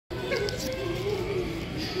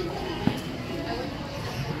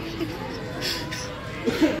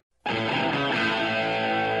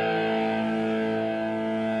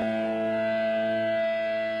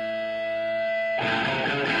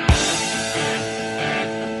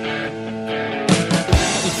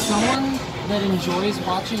that enjoys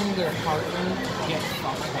watching their partner get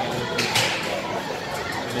fucked by other people.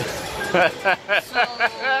 So,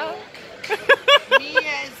 me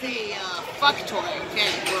as a fuck toy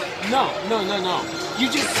can't work. No. You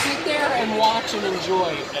just sit there and watch and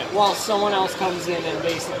enjoy while someone else comes in and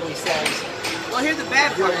basically says, well, here's the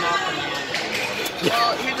bad part. You're not the man.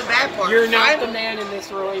 Well, here's the bad part. You're not the man in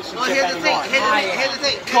this relationship well, here's the thing. anymore. Here's the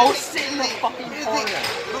thing. Go sit in the fucking corner.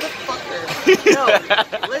 Motherfucker.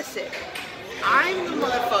 No, listen. I'm the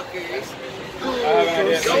motherfuckers who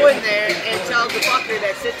go in there and tell the fucker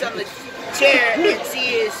that sits on the chair and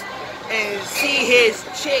see his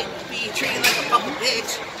chick be treated like a fucking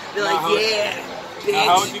bitch. Be like, yeah,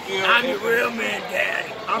 bitch, I'm your real man,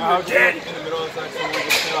 daddy. I'm your daddy. In the middle of the sex, someone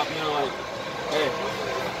just sit up and you're like, hey,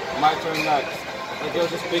 my turn next. Like, there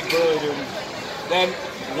was this big burly dude. Then,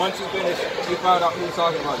 once you finish, you found out who was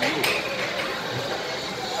talking about you.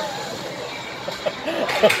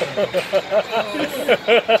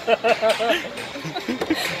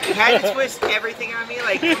 You had to twist everything on me,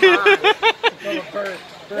 like, come on.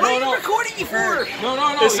 What are you recording you for?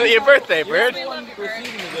 No. This is your birthday, Bird. He's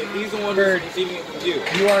the one who's receiving it from you.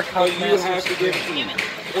 You are So you have to give it to him,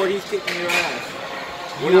 or he's kicking your ass.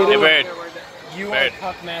 Hey, Bird. You Bird.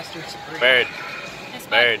 are Cuckmaster Supreme.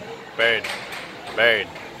 Bird.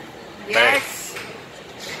 Yes.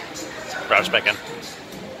 Prospecting.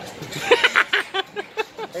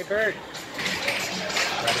 Hey, Bird.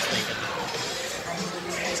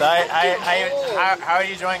 So how are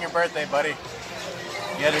you enjoying your birthday, buddy?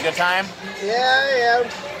 You had a good time? Yeah, I am.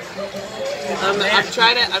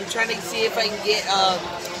 I'm trying to see if I can get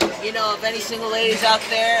you know, if any single ladies out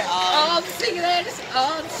there Oh, the single ladies.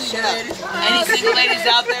 Oh, the single ladies. Any single ladies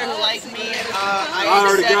out there who like me, I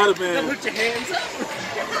already got it, man. Put your hands up.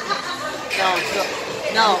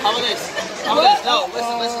 No, how about this? No,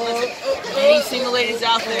 listen. Any single ladies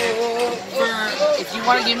out there, if you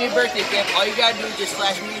want to give me a birthday gift, all you gotta do is just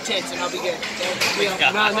flash me your tits and I'll be good.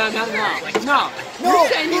 No. You're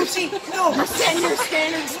setting your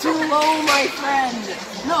standards too low, my friend.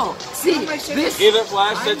 No, see, this... Either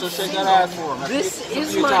flash tits or shake that ass for him. This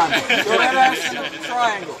is Throw that ass in a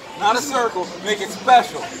triangle, not a circle. Make it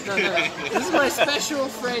special. No. This is my special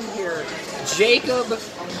friend here, Jacob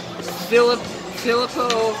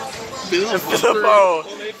Filippo.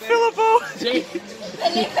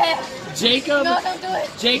 Jacob. No, don't do it.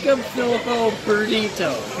 Jacob Filippo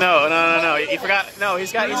Burdito. No. You forgot. No,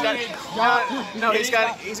 he's got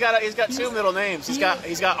two middle names. He's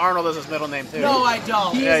got Arnold as his middle name too. No, I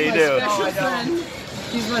don't. Yeah, you do.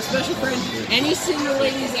 He's my special friend. Any single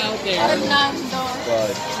ladies out there?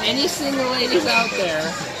 Any single ladies out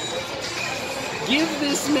there? Give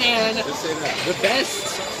this man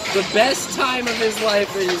the best time of his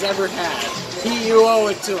life that he's ever had. You owe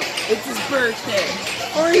it to him. It's his birthday.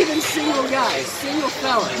 Or even single guys, single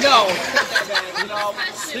fellas. No,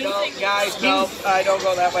 guys, no, I don't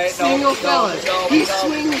go that way. Single fellas. He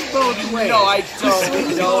swings both ways. No, I don't.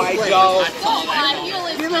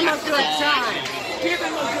 Give him a good time. Give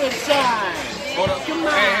him a good time. Come on.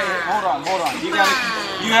 Hey, hold on.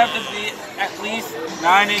 You have to be at least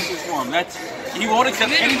 9 inches for him. He won't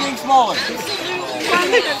accept anything smaller.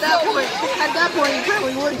 At that point, he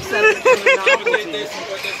probably would accept it.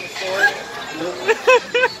 Put this in storage.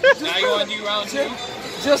 Now you want to do round 2?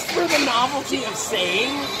 Just for the novelty of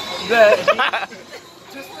saying that.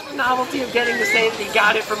 Just for the novelty of getting to say that he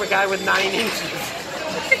got it from a guy with 9 inches.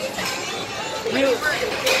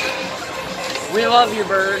 We love you,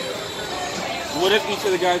 Bird. What if each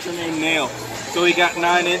of the guys are named Nail? So he got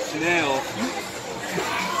 9-inch nails.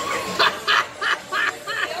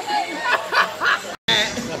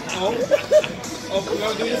 Oh, we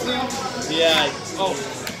gonna do this now? Yeah. Oh.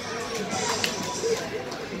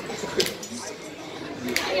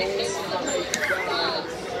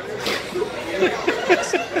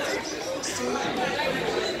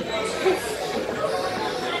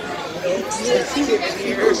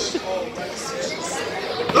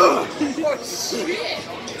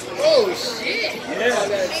 Oh shit! Yeah.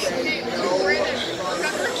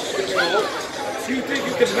 You think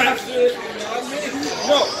you can master this?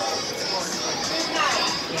 No.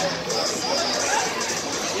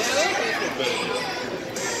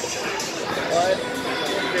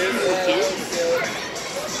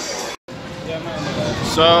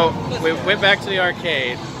 So we went back to the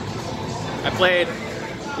arcade. I played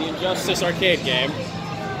the Injustice arcade game.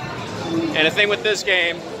 And the thing with this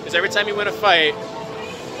game is every time you win a fight,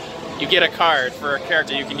 you get a card for a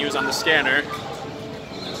character you can use on the scanner.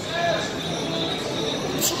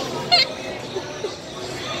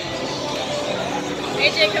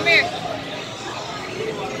 AJ, come here.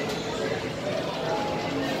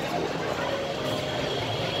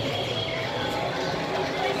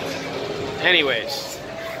 Anyways,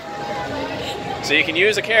 so you can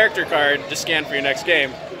use a character card to scan for your next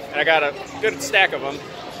game, and I got a good stack of them.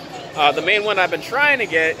 The main one I've been trying to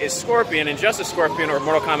get is Scorpion, Injustice Scorpion, or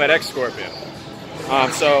Mortal Kombat X Scorpion.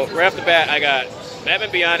 So right off the bat, I got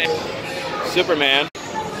Batman Beyond, Superman,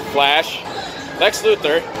 Flash, Lex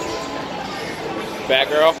Luthor,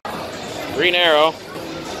 Batgirl, Green Arrow,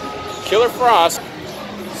 Killer Frost,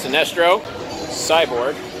 Sinestro,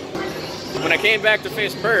 Cyborg. When I came back to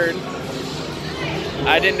face Bird,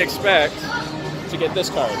 I didn't expect to get this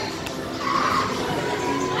card.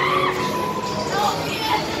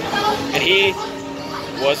 And he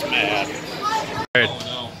was mad. All right.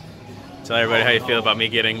 Tell everybody how you feel about me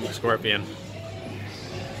getting Scorpion.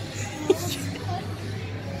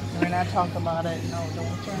 We're not talking about it. No,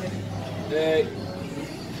 don't turn it. Hey.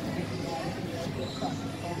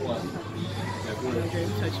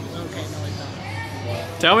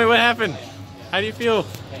 Tell me what happened. How do you feel?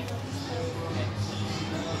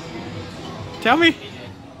 Tell me.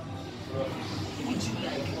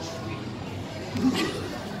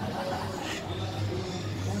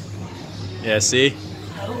 Yeah, see?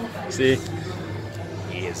 See?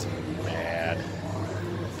 He is mad.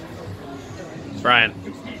 Brian.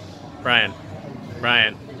 Brian.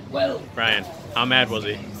 Brian. Brian. How mad was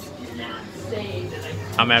he?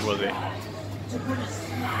 How mad was he?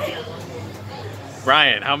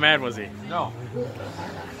 Brian, how mad was he? No.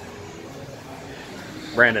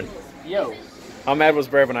 Brandon. Yo. How mad was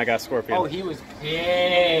Brad when I got Scorpion? Oh, he was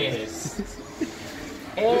pissed.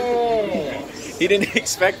 Pissed. He didn't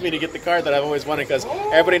expect me to get the card that I've always wanted because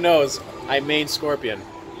everybody knows I main Scorpion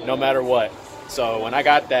no matter what. So when I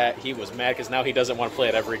got that, he was mad because now he doesn't want to play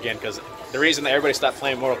it ever again because the reason that everybody stopped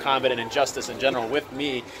playing Mortal Kombat and Injustice in general with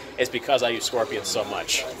me is because I use Scorpion so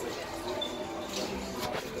much.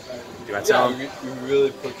 Do you want to tell him? You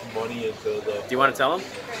really put some money into it, though. Do you want to tell him?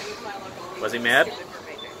 Was he mad?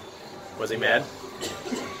 Was he mad?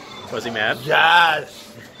 Was he mad?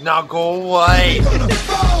 Yes! Now go away!